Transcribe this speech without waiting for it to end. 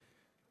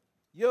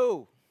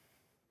Yo,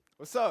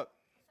 what's up?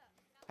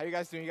 How you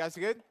guys doing? You guys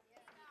good?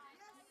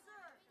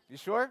 You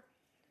sure?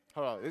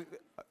 Hold on.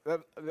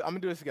 I'm gonna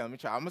do this again. Let me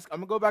try. I'm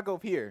gonna go back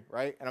up here,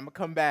 right? And I'm gonna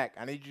come back.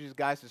 I need you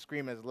guys to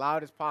scream as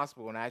loud as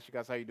possible when I ask you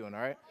guys how you doing.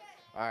 All right?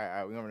 All right. All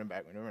right. We're gonna run it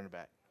back. We're gonna run it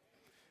back.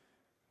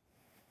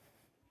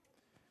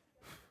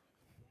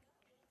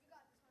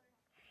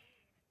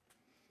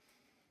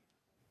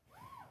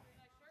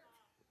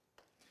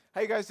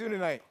 How you guys doing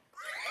tonight?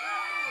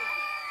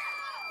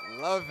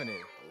 Loving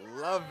it.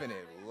 Loving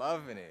it.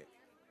 Loving it.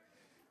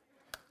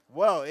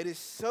 Well, it is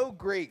so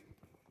great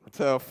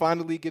to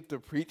finally get to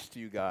preach to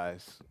you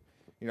guys.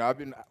 I've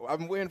been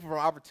waiting for an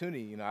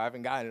opportunity. I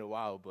haven't gotten it in a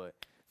while, but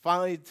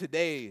finally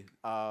today,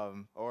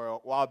 or a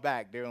while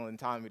back, Daryl and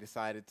Tommy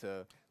decided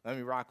to let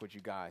me rock with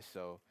you guys.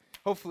 So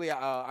hopefully,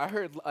 I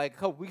heard like a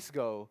couple weeks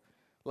ago,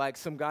 like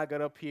some guy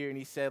got up here and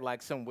he said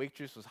like some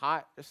waitress was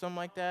hot or something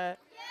like that.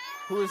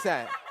 Who was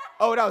that?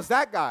 Oh, that was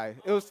that guy.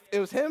 It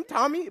was him,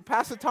 Tommy,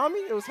 Pastor Tommy.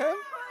 It was him.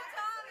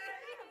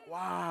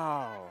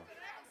 Wow.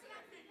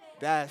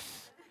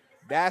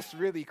 That's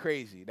really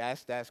crazy.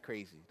 That's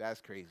crazy.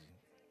 That's crazy.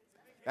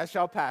 That's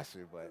y'all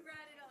pastor, but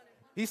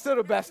he's still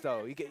the best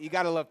though. You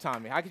gotta love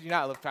Tommy. How could you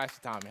not love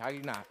Pastor Tommy? How could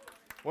you not?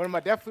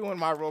 Definitely one of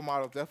my role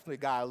models. Definitely a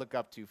guy I look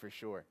up to for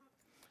sure.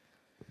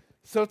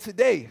 So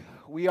today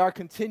we are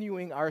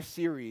continuing our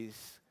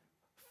series,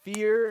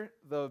 Fear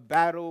the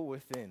Battle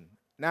Within.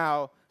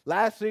 Now,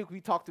 last week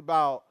we talked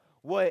about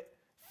what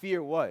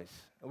fear was,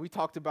 and we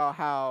talked about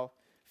how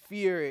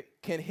fear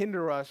can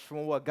hinder us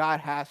from what God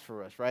has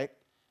for us, right?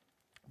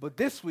 But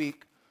this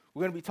week,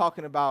 we're going to be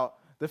talking about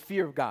the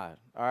fear of God,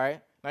 all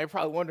right? Now, you're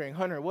probably wondering,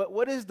 Hunter,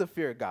 what is the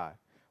fear of God?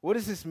 What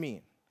does this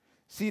mean?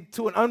 See,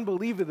 to an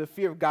unbeliever, the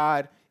fear of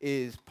God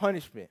is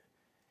punishment,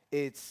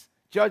 it's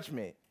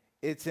judgment,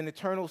 it's an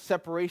eternal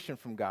separation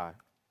from God.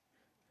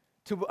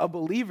 To a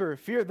believer,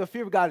 the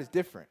fear of God is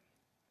different.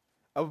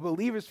 A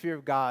believer's fear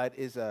of God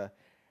is a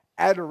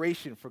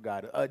adoration for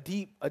God, a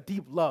deep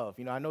love.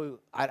 I know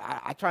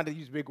I try to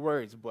use big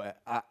words, but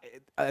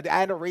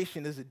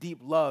adoration is a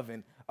deep love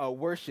and a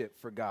worship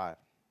for God.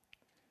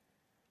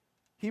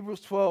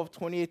 Hebrews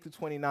 12:28 through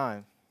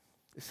 29,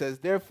 it says,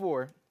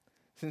 "Therefore,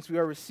 since we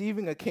are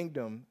receiving a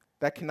kingdom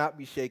that cannot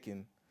be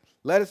shaken,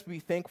 let us be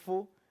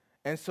thankful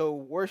and so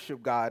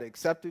worship God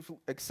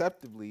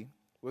acceptably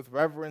with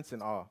reverence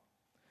and awe.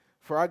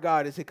 For our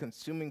God is a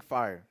consuming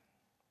fire."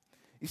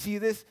 You see,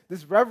 this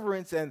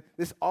reverence and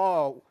this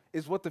awe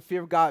is what the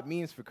fear of God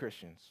means for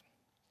Christians.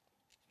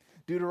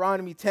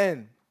 Deuteronomy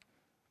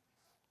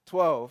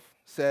 10:12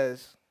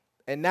 says,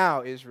 "And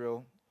now,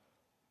 Israel,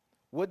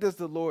 what does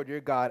the Lord your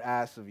God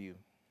ask of you?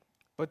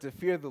 But to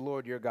fear the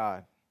Lord your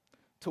God,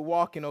 to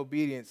walk in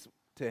obedience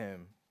to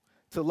him,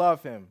 to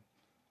love him,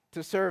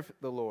 to serve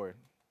the Lord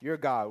your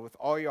God with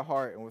all your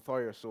heart and with all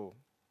your soul."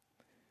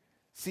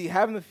 See,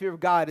 having the fear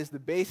of God is the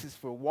basis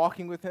for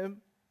walking with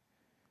him,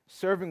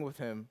 serving with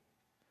him,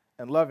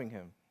 and loving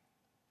him.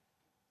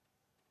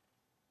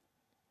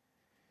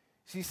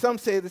 See, some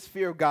say this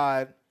fear of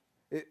God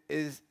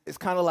is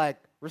kind of like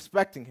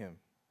respecting him.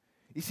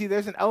 You see,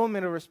 there's an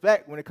element of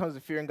respect when it comes to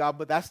fearing God,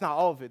 but that's not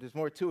all of it. There's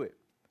more to it.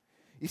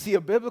 You see,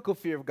 a biblical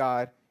fear of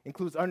God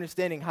includes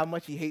understanding how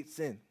much he hates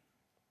sin.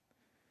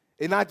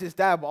 And not just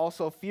that, but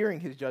also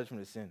fearing his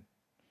judgment of sin.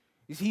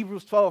 You see,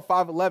 Hebrews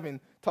 12:5-11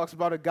 talks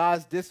about a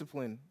God's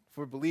discipline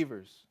for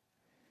believers.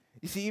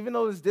 You see, even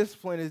though this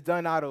discipline is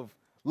done out of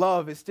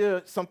love, it's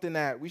still something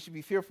that we should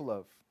be fearful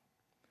of.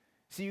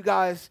 See, you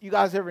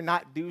guys ever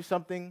not do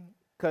something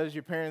because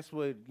your parents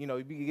would,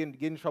 you'd be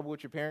get in trouble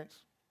with your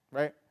parents,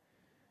 right?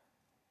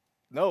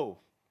 No,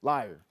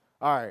 liar.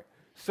 All right.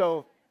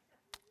 So,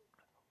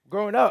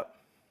 growing up,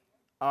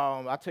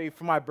 I'll tell you,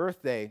 for my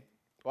birthday,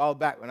 a while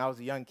back when I was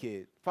a young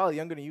kid, probably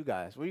younger than you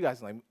guys. What are you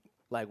guys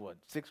like what,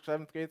 sixth,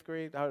 seventh, eighth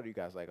grade? How old are you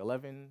guys? Like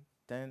 11,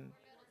 10,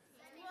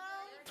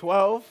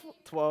 12,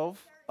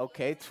 12.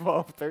 Okay,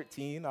 12,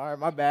 13. All right,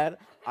 my bad.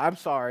 I'm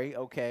sorry.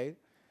 Okay.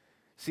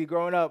 See,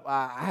 growing up,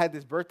 I had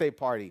this birthday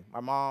party.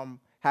 My mom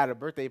had a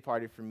birthday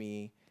party for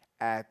me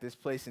at this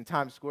place in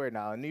Times Square.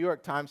 Now, in New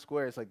York, Times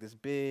Square is like this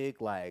big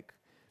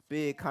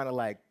kind of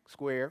like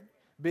square,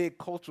 big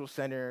cultural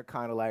center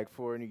kind of like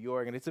for New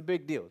York, and it's a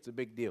big deal. It's a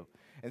big deal.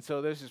 And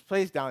so there's this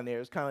place down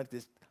there. It's kind of like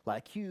this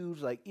like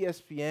huge like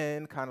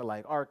ESPN kind of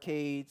like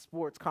arcade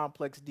sports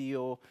complex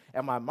deal.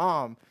 And my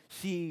mom,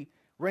 she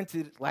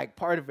rented like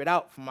part of it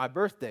out for my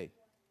birthday.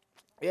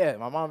 Yeah,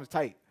 my mom is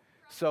tight.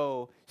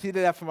 So she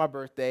did that for my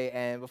birthday,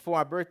 and before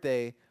my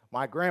birthday,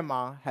 my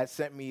grandma had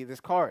sent me this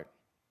card.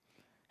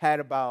 Had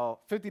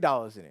about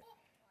 $50 in it.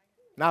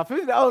 Now,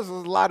 $50 is a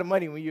lot of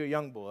money when you're a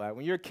young boy. Like,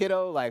 when you're a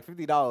kiddo, like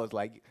 $50,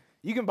 like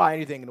you can buy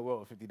anything in the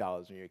world with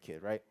 $50 when you're a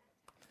kid, right?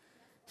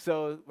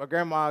 So my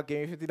grandma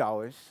gave me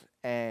 $50,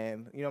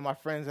 and my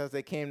friends as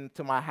they came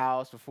to my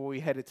house before we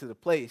headed to the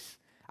place,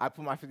 I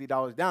put my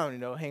 $50 down,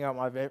 hang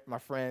out with my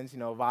friends,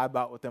 vibe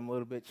out with them a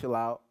little bit, chill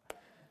out.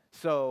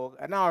 So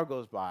an hour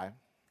goes by,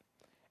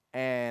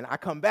 and I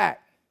come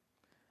back.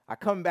 My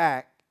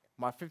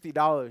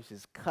 $50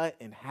 is cut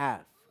in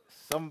half.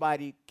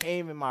 Somebody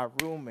came in my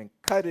room and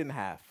cut it in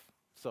half.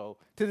 So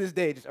to this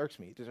day, it just irks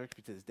me. It just irks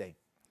me to this day.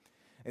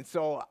 And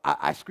so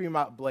I scream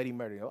out bloody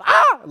murder.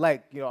 Ah!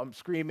 Like, I'm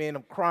screaming,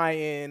 I'm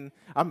crying,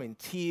 I'm in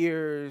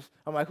tears.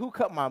 I'm like, who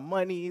cut my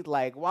money?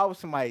 Like, why would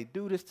somebody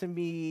do this to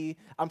me?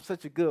 I'm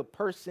such a good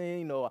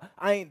person.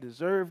 I ain't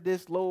deserve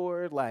this,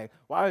 Lord. Like,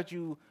 why'd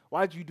you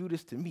do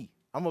this to me?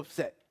 I'm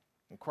upset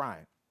and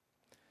crying.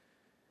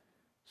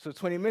 So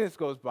 20 minutes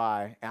goes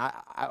by, and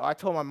I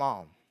told my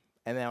mom.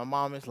 And then my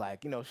mom is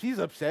like, she's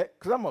upset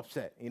because I'm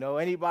upset.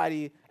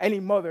 Any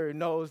mother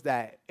knows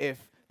that if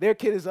their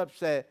kid is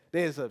upset,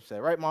 they're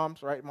upset. Right,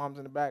 moms? Right? Moms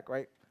in the back,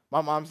 right?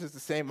 My mom's just the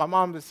same. My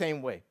mom's the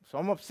same way. So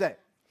I'm upset.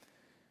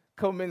 A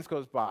couple minutes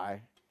goes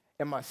by,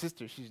 and my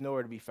sister, she's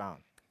nowhere to be found.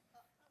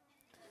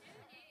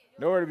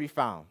 Nowhere to be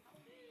found.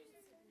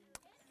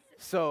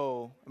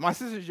 So my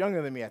sister's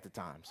younger than me at the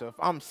time. So if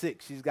I'm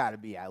 6, she's got to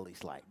be at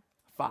least like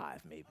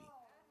 5, maybe.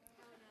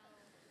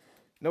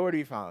 Nowhere to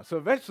be found. So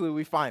eventually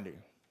we find her.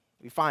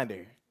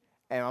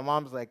 And my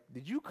mom's like,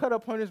 did you cut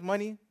up Hunter's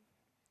money?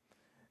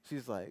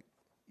 She's like,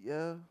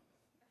 yeah.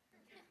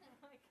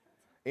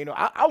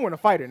 I want to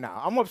fight her now.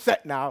 I'm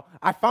upset now.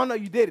 I found out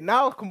you did it.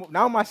 Now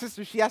my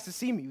sister, she has to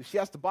see me. She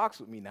has to box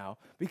with me now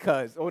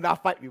because,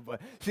 not fight me,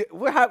 but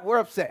we're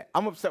upset.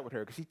 I'm upset with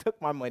her because she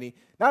took my money.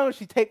 Not only did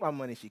she take my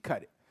money, she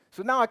cut it.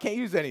 So now I can't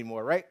use it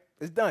anymore, right?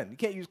 It's done. You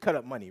can't use cut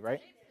up money,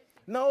 right?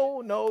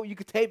 No, you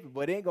could tape it,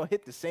 but it ain't gonna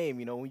hit the same,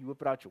 when you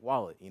whip it out your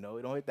wallet, it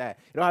don't hit that,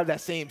 it don't have that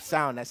same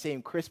sound, that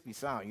same crispy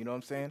sound, you know what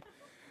I'm saying?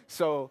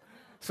 So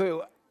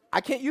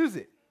I can't use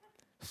it.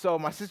 So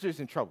my sister's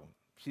in trouble.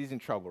 She's in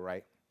trouble,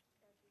 right?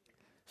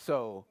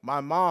 So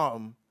my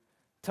mom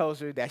tells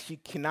her that she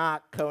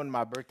cannot come to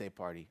my birthday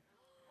party.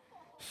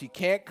 She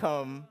can't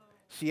come,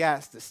 she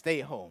has to stay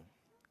home.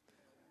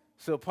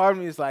 So part of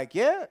me is like,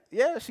 yeah,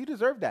 she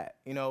deserved that.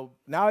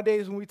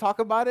 Nowadays when we talk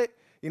about it,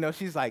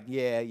 she's like,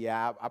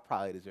 yeah, I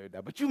probably deserve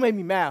that. But you made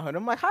me mad, honey.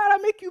 I'm like, how did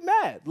I make you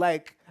mad?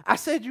 Like, I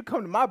said you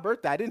come to my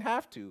birthday. I didn't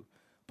have to.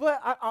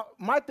 But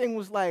my thing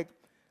was like,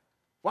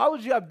 why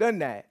would you have done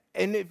that?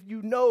 And if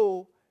you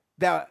know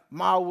that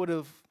Ma would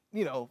have,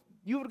 you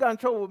would have got in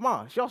trouble with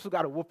Ma. She also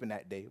got a whooping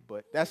that day.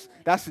 But that's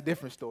a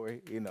different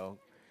story,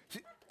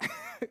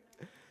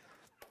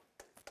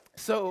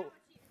 So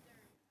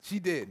she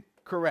did.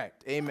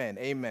 Correct.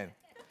 Amen.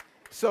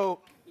 So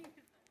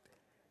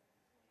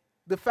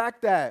the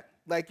fact that,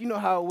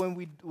 how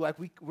when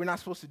we're not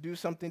supposed to do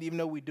something even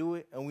though we do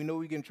it and we know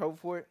we get in trouble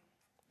for it?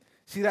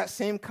 See,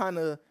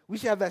 we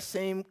should have that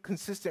same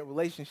consistent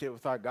relationship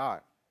with our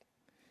God.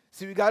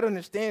 See, we got to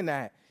understand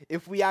that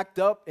if we act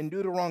up and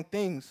do the wrong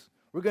things,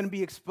 we're going to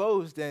be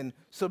exposed and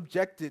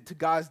subjected to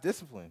God's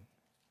discipline.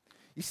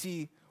 You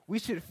see, we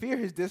should fear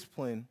his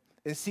discipline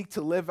and seek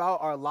to live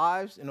out our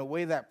lives in a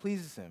way that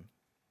pleases him.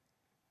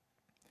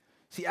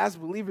 See, as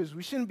believers,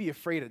 we shouldn't be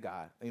afraid of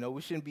God.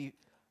 We shouldn't be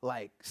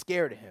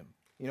scared of him.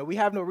 We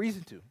have no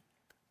reason to.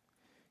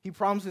 He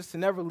promises to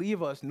never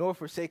leave us nor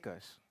forsake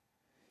us.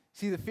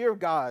 See, fearing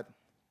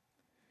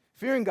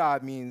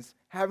God means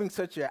having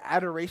such an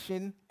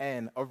adoration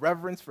and a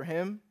reverence for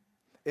him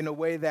in a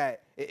way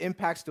that it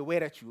impacts the way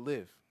that you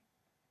live.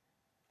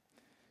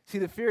 See,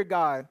 the fear of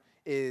God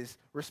is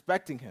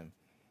respecting him.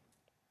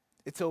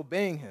 It's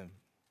obeying him.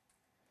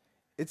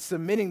 It's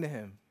submitting to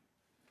him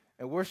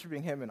and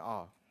worshiping him in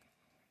awe.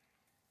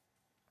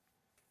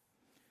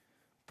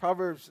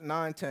 Proverbs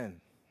 9:10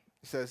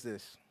 says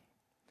this: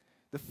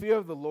 the fear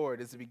of the Lord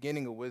is the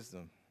beginning of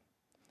wisdom,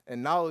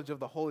 and knowledge of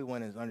the Holy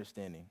One is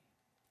understanding.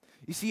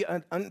 You see,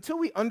 until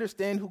we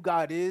understand who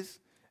God is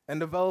and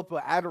develop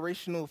an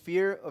adorational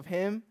fear of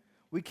him,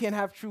 we can't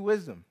have true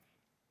wisdom.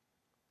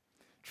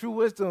 True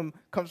wisdom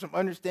comes from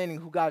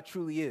understanding who God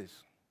truly is.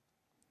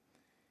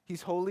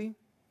 He's holy,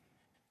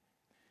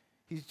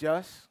 he's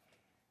just,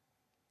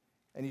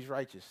 and he's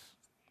righteous.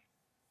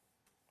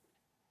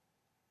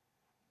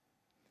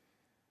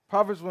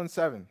 Proverbs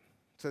 1:7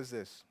 says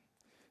this: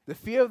 the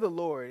fear of the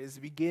Lord is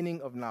the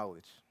beginning of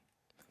knowledge,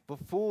 but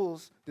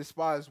fools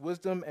despise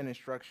wisdom and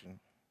instruction.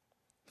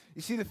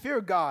 You see, the fear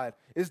of God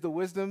is the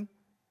wisdom,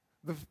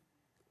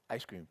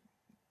 ice cream.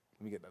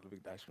 Let me get the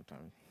ice cream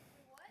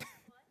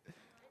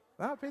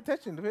time. Pay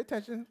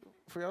attention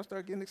before y'all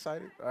start getting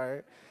excited. All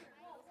right.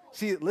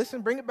 See,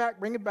 listen, bring it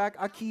back.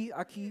 Aki.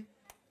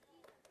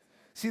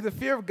 See, the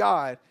fear of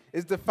God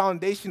is the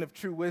foundation of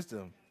true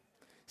wisdom.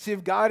 See,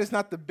 if God is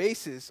not the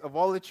basis of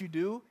all that you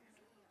do,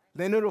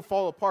 then it'll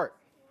fall apart.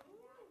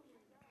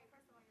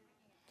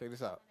 Check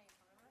this out.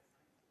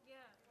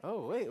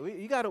 Oh, wait,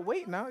 you got to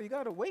wait now. You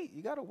got to wait.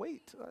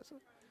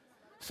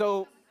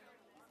 So,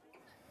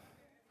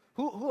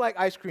 who like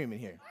ice cream in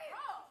here?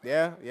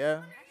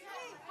 Yeah.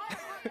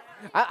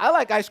 I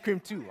like ice cream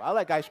too.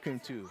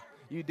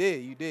 You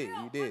did.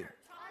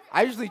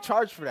 I usually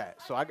charge for that,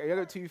 so I got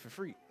it to you for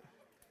free.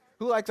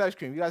 Who likes ice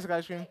cream? You guys like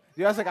ice cream?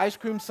 Do you guys like ice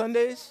cream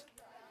sundaes?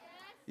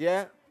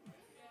 Yeah?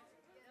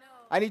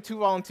 I need 2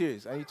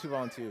 volunteers. You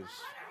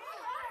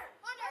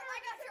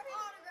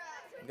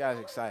guys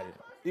are excited.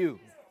 You,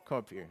 come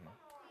up here.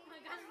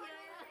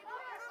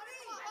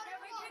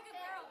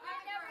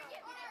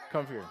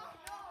 Come here.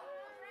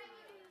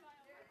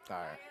 All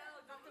right.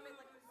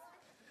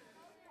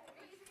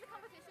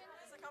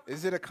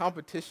 Is it a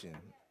competition?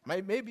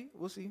 Maybe.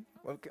 We'll see.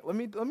 Okay, let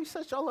me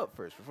set y'all up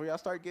first before y'all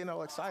start getting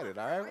all excited.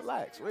 All right,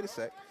 relax. Wait a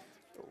sec.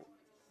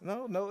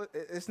 No,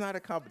 it's not a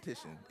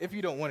competition. If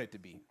you don't want it to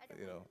be,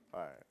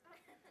 All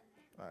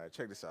right.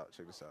 Check this out.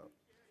 Check this out.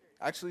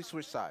 Actually,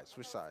 switch sides.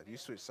 Switch sides. You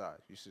switch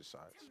sides. You switch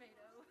sides.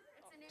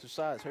 Switch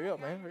sides. Hurry up,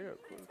 man. Hurry up.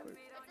 Quick, quick.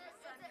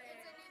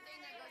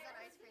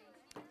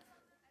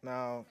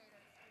 Now,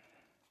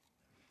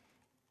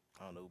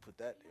 I don't know who put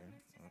that there.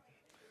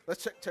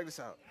 Let's check this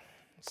out.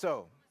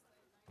 So,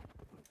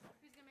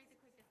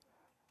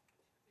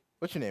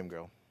 what's your name,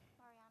 girl?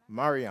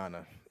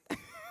 Mariana.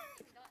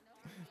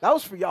 That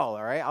was for y'all,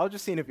 all right? I was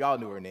just seeing if y'all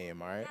knew her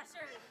name, all right?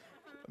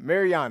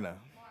 Mariana.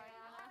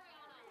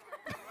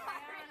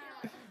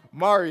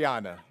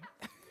 Mariana.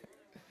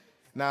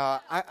 Now,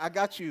 I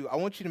got you. I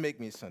want you to make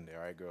me a sundae,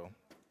 all right, girl?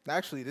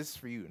 Actually, this is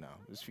for you now.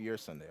 This is for your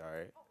sundae, all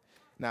right?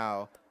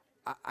 Now,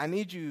 I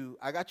need you.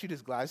 I got you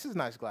this glass. This is a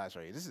nice glass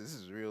right here. This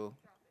is real,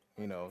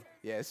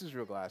 Yeah, this is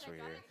real glass right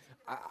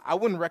here. I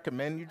wouldn't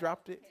recommend you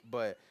dropped it,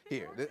 but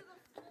here.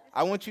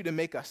 I want you to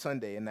make a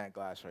sundae in that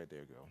glass right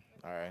there, girl.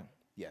 All right?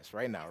 Yes,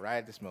 right now, right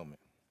at this moment.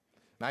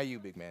 Not you,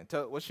 big man.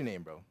 What's your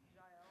name, bro?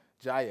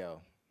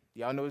 Jael.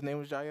 Y'all know his name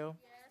was Jael?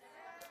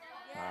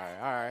 All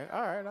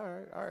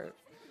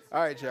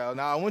right, Jael.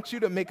 Now, I want you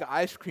to make an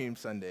ice cream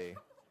sundae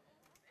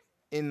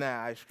in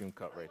that ice cream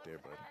cup right there,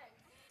 bro.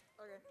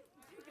 Okay.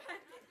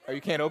 Oh,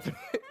 you can't open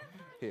it?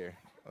 Here,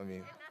 let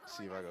me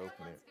see if I can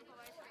open it.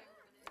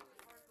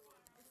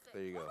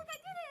 There you go.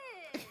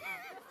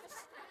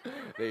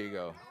 There you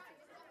go.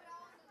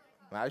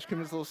 My ice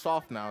cream is a little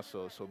soft now,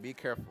 so be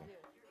careful.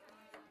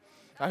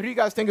 Now, who do you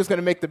guys think is going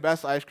to make the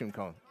best ice cream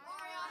cone?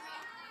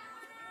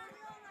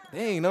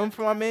 Dang, nothing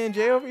for my man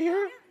Jay over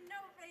here?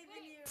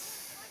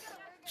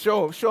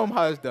 Show him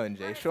how it's done,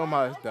 Jay. Show him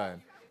how it's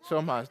done. Show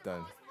him how it's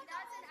done.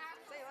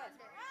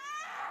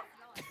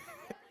 Can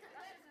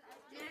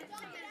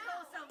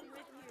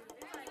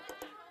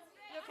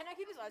I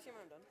keep this ice cream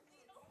when I'm done?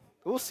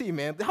 We'll see,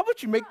 man. How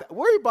about you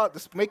worry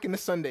about making the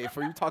sundae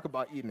before you talk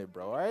about eating it,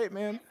 bro. All right,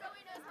 man?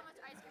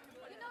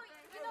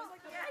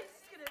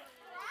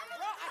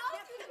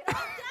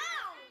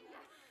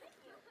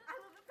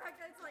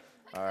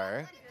 All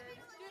right.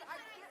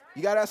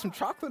 You gotta have some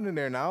chocolate in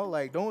there now.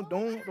 Like, don't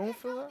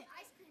fill that.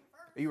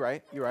 You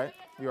right,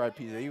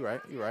 PJ. You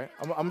right.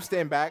 I'm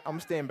staying back. I'm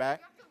making mine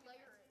big.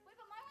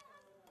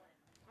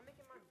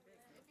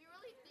 If you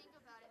really think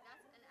about it,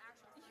 that's an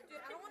actual. Dude,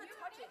 I don't want to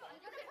touch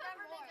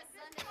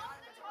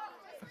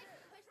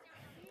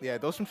it. Yeah,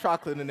 throw some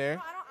chocolate in there.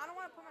 No, I don't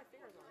want to put my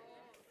fingers on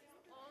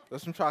it. Throw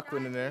some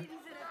chocolate in there.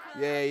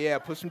 Yeah.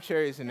 Put some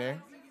cherries in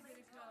there.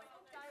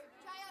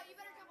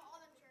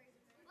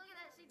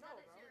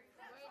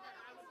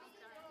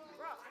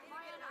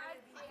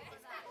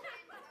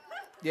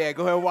 Yeah,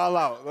 go ahead, wall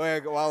out.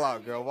 Wall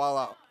out, girl. Wall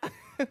out.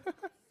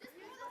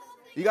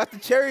 You got the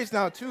cherries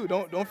now too.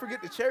 Don't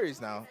forget the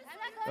cherries now.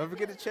 Don't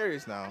forget the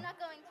cherries now. I'm not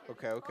going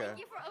to. Okay. Thank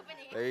you for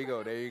opening it.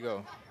 There you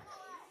go.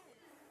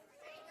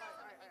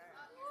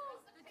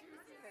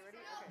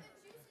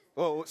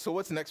 Well, so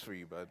what's next for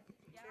you, bud?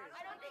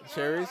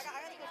 Cherries? I gotta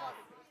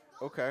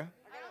go chocolate. Okay. I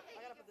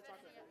gotta put the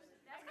chocolate first.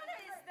 That's kind of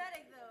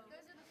aesthetic, though.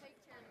 Those are the fake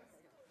cherries.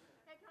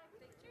 Hey, can I put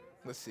fake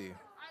cherries? Let's see.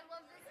 I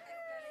love this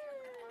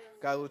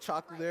aesthetic. Got a little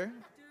chocolate there. Dude,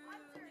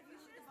 you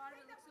see the bottom,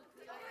 it looks so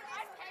clear. Look at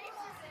how nice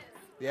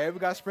this is. Yeah, we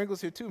got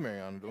sprinkles here too,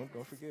 Mariana.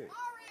 Don't forget.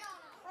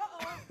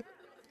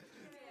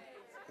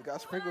 We got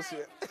sprinkles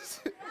here.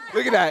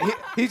 Look at that.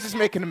 He's just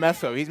making a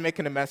mess over. He's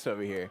making a mess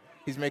over here.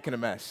 He's making a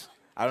mess.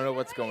 I don't know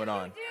what's going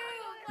on.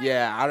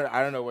 Yeah,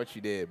 I don't know what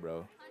you did, bro.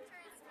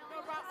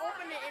 No, bro, I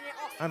opened it and it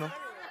all I know.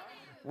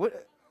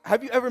 What?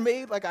 Have you ever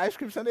made like an ice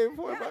cream sundae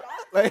before, bro?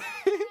 Like,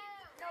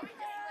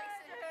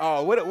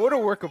 oh, what a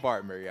work of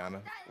art,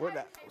 Mariana. What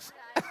that?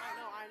 I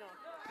know.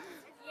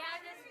 Yeah,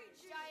 this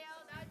Jael,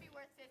 that would be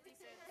worth 50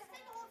 cents.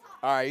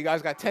 All right, you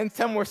guys got 10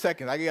 more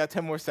seconds. I got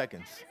 10 more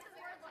seconds.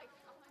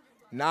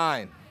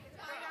 9,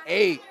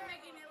 8,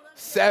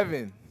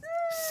 7,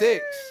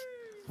 6,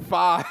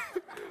 5,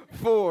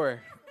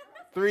 4,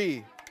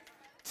 3,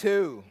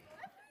 2,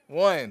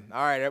 1.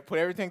 All right, put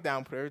everything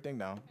down. All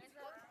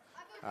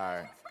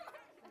right.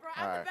 Bro,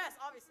 I'm the best,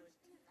 obviously.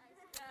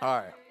 All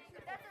right.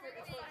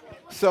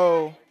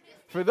 So,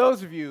 for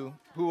those of you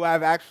who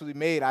have actually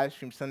made ice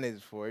cream sundaes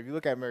before, if you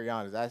look at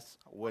Mariana's, that's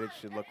what it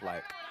should look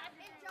like.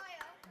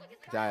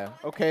 Jael.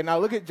 Okay, now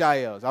look at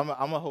Jael's.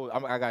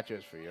 I got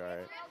yours for you, all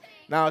right?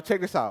 Now, check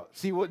this out.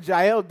 See, what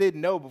Jael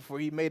didn't know before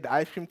he made the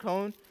ice cream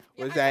cone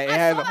was that it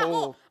has a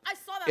hole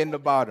in the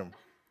bottom.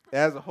 It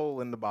has a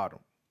hole in the bottom.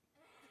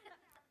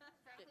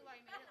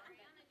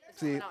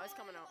 See, It's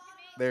coming out.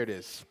 there it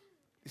is.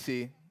 You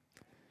see?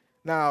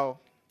 Now,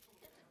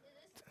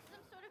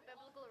 Some sort of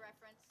biblical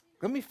reference.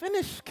 let me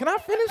finish. Can I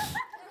finish?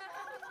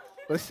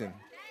 Listen.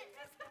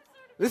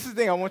 This is the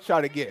thing I want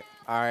y'all to get,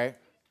 all right?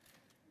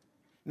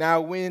 Now,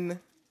 when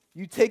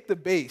you take the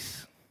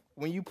base,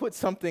 when you put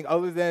something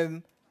other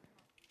than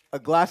a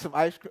glass of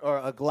ice cream or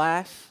a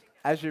glass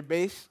as your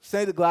base,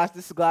 say this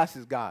glass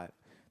is God.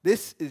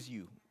 This is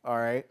you, all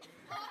right?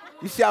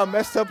 You see how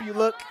messed up you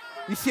look?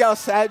 You see how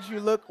sad you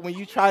look when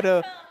you try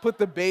to put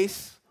the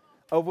base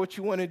of what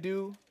you want to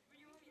do?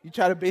 You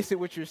try to base it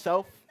with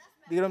yourself.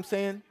 You know what I'm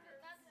saying?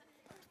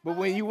 But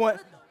when you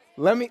want,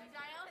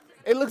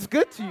 it looks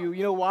good to you.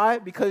 You know why?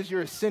 Because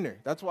you're a sinner.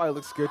 That's why it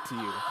looks good to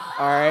you.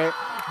 All right?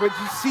 But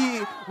you see,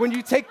 when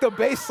you take the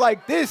base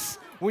like this,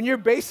 when your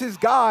base is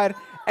God,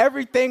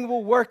 everything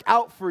will work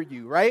out for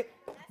you, right?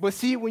 But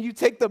see, when you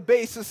take the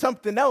base of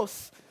something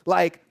else,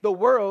 like the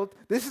world,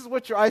 this is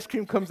what your ice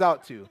cream comes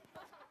out to.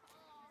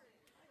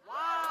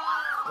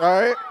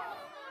 All right?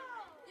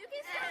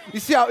 You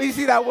see how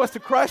easy that was to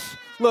crush?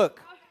 Look,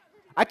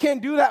 I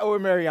can't do that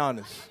with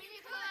Mariana's.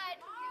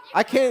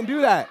 I can't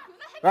do that,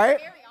 right?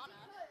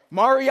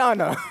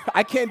 Mariana.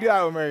 I can't do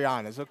that with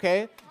Mariana's,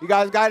 okay? You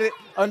guys got it?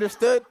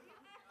 Understood?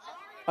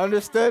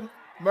 Understood?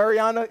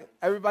 Mariana,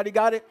 everybody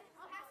got it?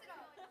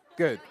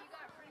 Good.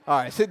 All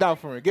right, sit down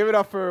for me. Give it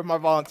up for my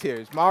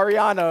volunteers.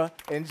 Mariana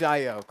and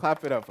Jael.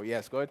 Clap it up for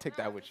yes. Go ahead and take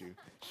that with you.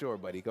 Sure,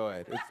 buddy. Go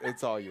ahead.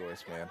 It's all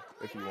yours, man,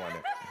 if you want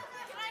it.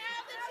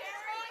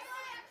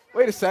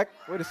 Wait a sec.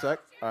 Wait a sec.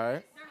 All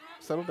right.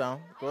 Settle down.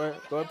 Go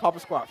ahead. Pop a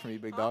squat for me,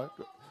 big dog.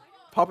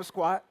 Pop a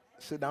squat.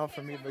 Sit down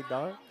for me, big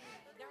dog.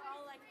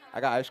 I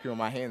got ice cream in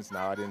my hands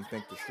now. I didn't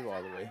think this through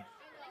all the way.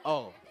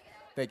 Oh,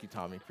 thank you,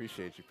 Tommy.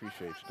 Appreciate you,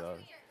 dog.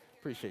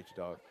 Appreciate you,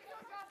 dog.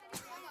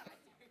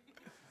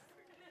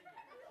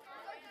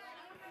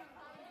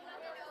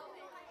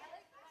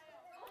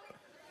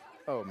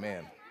 Oh,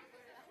 man.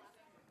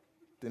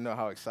 Didn't know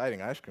how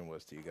exciting ice cream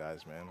was to you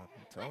guys, man.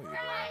 I'm telling you, bro.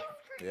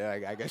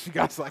 Yeah, I guess you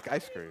guys like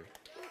ice cream.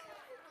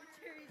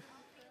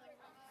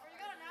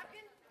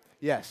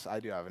 Yes, I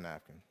do have a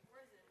napkin.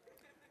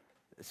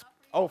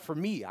 For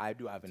me, I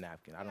do have a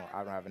napkin. I don't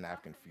have a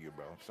napkin for you,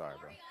 bro. I'm sorry,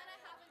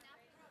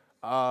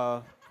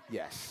 bro.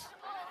 Yes.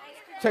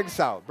 Check this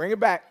out. Bring it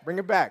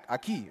back.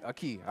 Aki,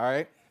 all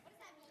right?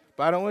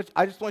 But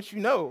I just want you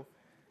to know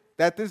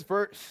that this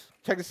verse,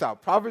 check this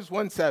out. Proverbs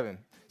 1:7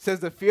 says,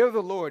 the fear of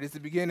the Lord is the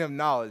beginning of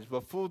knowledge,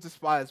 but fools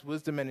despise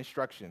wisdom and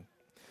instruction.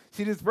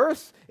 See, this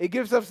verse, it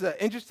gives us an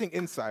interesting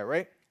insight,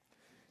 right?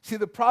 See,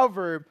 the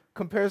proverb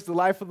compares the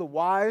life of the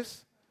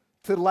wise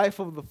to the life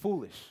of the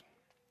foolish.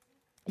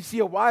 You see,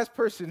 a wise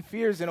person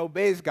fears and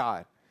obeys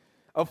God.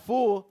 A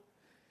fool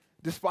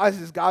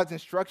despises God's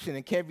instruction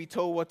and can't be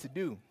told what to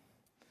do.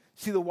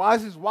 See, the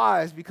wise is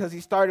wise because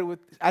he started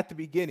at the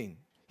beginning.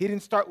 He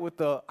didn't start with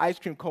the ice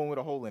cream cone with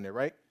a hole in it,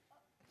 right?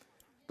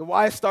 The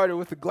wise started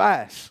with the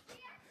glass.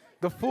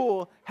 The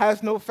fool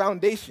has no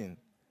foundation.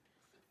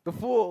 The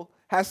fool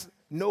has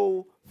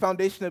no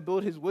foundation to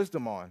build his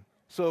wisdom on,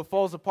 so it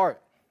falls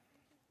apart.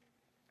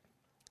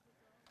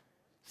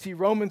 See,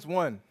 Romans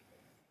 1,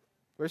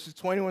 verses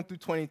 21 through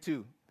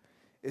 22,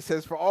 it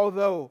says, for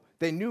although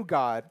they knew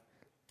God,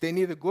 they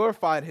neither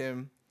glorified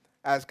him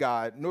as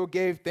God nor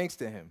gave thanks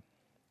to him.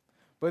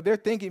 But their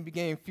thinking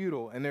became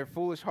futile and their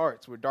foolish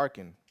hearts were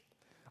darkened.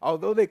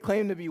 Although they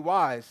claimed to be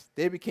wise,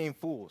 they became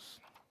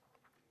fools.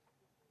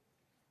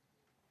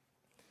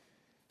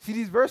 See,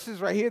 these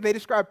verses right here, they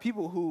describe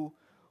people who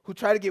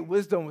try to get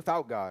wisdom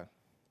without God.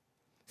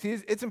 See,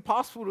 it's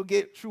impossible to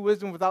get true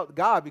wisdom without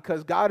God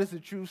because God is the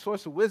true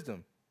source of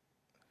wisdom.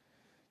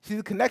 See,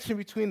 the connection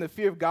between the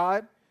fear of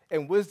God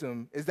and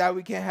wisdom is that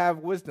we can't have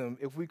wisdom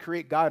if we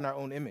create God in our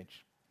own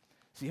image.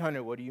 See,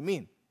 Hunter, what do you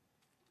mean?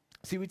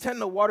 See, we tend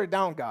to water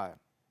down God.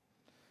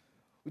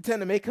 We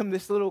tend to make him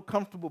this little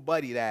comfortable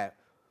buddy that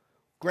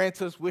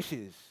grants us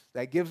wishes,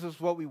 that gives us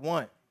what we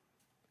want,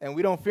 and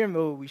we don't fear him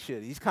the way we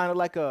should. He's kind of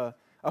like a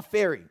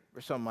fairy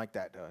or something like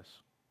that to us.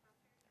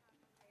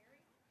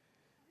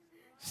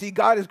 See,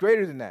 God is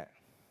greater than that.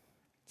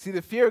 See,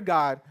 the fear of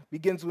God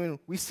begins when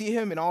we see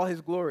him in all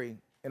his glory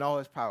and all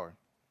his power.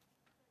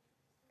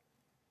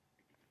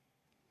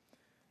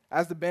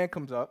 As the band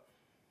comes up,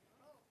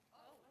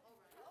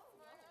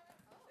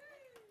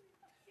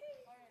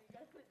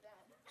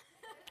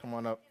 come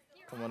on up,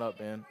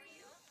 band.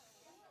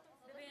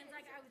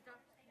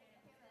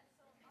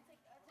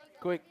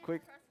 Quick.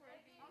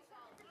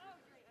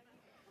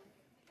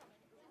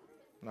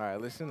 All right,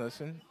 listen. All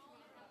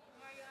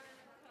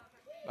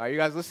right, you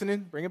guys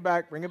listening? Bring it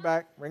back.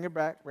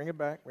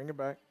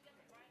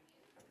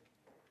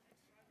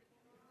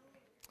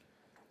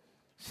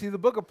 See, the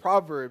book of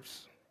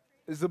Proverbs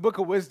is the book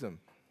of wisdom.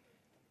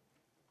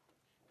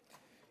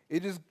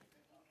 It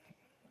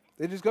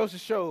just goes to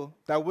show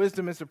that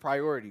wisdom is a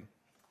priority.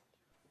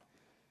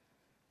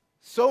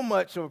 So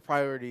much of a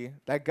priority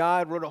that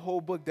God wrote a whole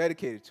book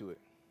dedicated to it.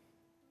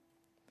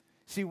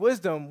 See,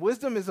 wisdom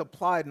is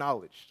applied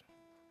knowledge.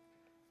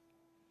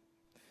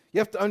 You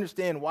have to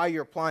understand why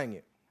you're applying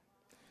it.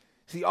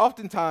 See,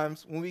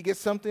 oftentimes when we get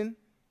something,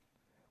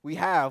 we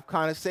have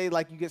kind of say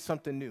like you get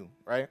something new,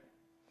 right?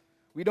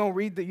 You don't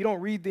read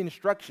the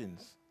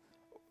instructions.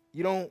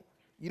 You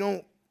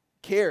don't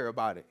care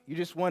about it. You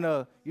just want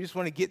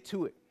to get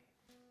to it.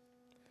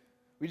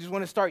 We just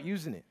want to start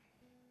using it.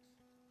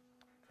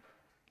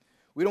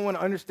 We don't want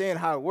to understand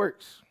how it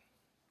works.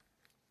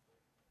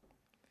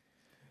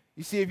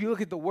 You see, if you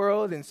look at the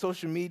world and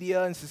social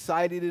media and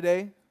society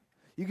today,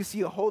 you can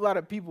see a whole lot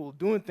of people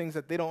doing things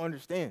that they don't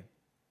understand.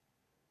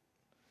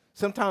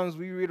 Sometimes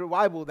we read a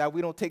Bible that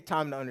we don't take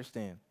time to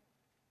understand.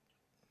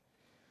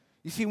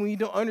 You see, when you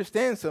don't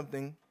understand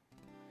something,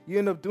 you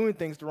end up doing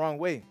things the wrong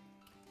way.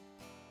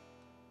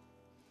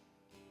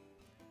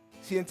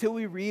 See, until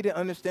we read and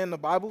understand the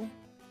Bible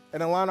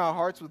and align our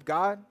hearts with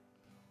God,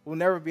 we'll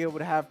never be able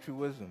to have true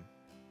wisdom.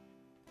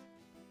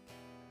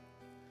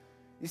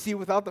 You see,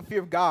 without the fear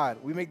of God,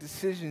 we make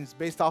decisions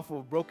based off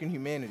of broken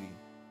humanity.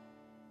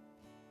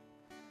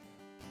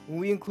 When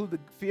we include the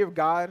fear of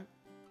God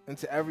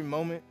into every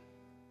moment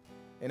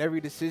and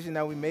every decision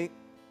that we make,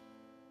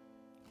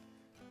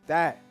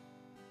 that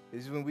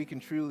is when we can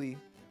truly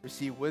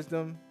receive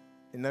wisdom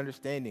and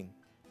understanding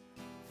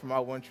from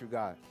our one true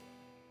God.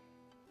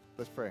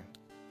 Let's pray.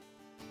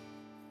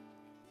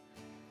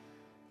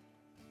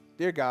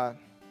 Dear God,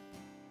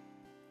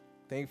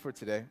 thank you for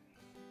today.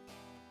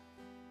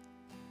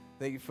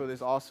 Thank you for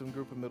this awesome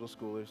group of middle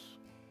schoolers.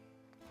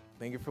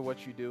 Thank you for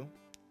what you do.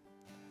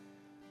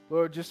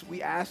 Lord,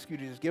 we ask you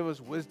to just give us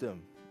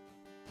wisdom.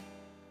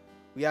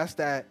 We ask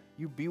that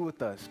you be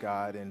with us,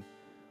 God, and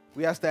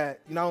we ask that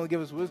you not only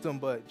give us wisdom,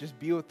 but just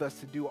be with us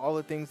to do all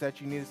the things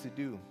that you need us to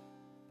do.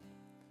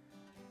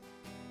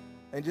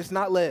 And just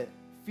not let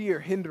fear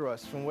hinder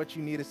us from what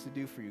you need us to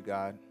do for you,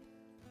 God.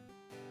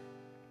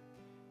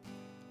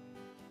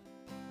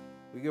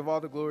 We give all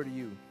the glory to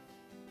you.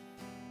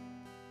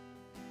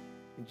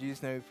 In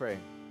Jesus' name we pray.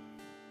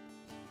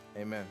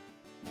 Amen.